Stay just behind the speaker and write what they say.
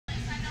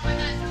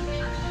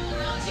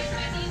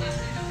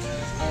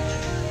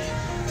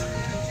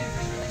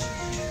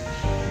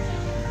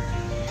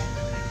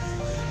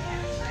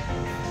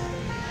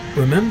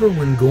Remember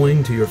when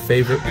going to your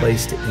favorite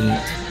place to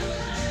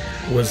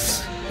eat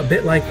was a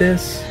bit like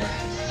this?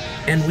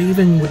 And we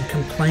even would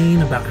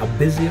complain about how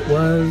busy it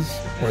was,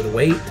 or the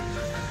wait?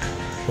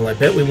 Well, I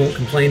bet we won't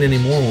complain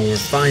anymore when we're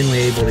finally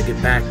able to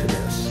get back to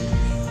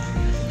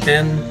this.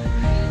 And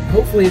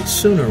hopefully it's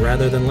sooner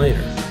rather than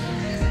later.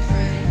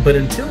 But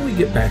until we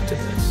get back to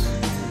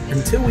this,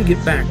 until we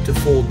get back to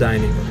full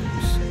dining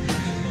rooms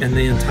and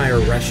the entire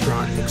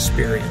restaurant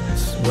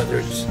experience, whether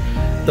it's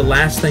the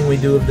last thing we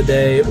do of the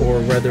day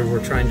or whether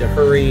we're trying to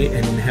hurry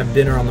and have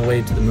dinner on the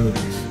way to the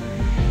movies,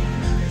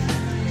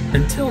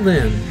 until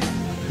then,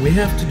 we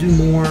have to do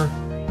more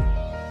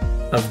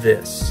of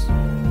this,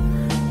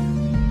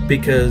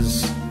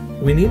 because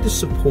we need to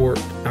support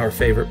our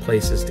favorite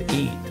places to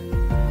eat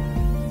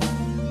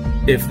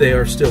if they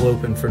are still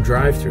open for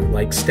drive-thru,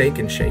 like Steak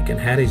and Shake in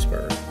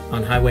Hattiesburg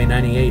on Highway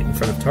 98 in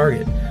front of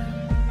Target.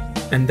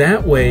 And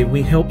that way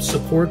we help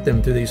support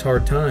them through these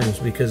hard times,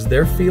 because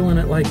they're feeling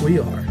it like we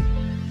are.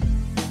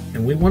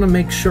 And we want to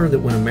make sure that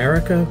when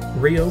America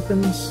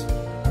reopens,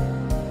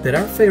 that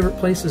our favorite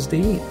places to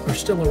eat are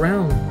still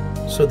around,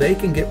 so they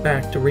can get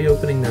back to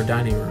reopening their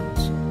dining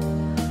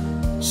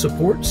rooms.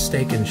 Support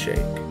Steak and Shake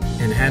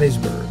in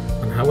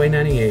Hattiesburg on Highway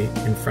 98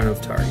 in front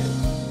of Target.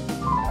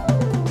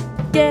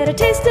 Get a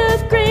taste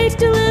of grace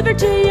delivered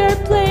to your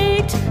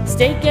plate.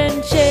 Steak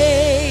and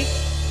Shake.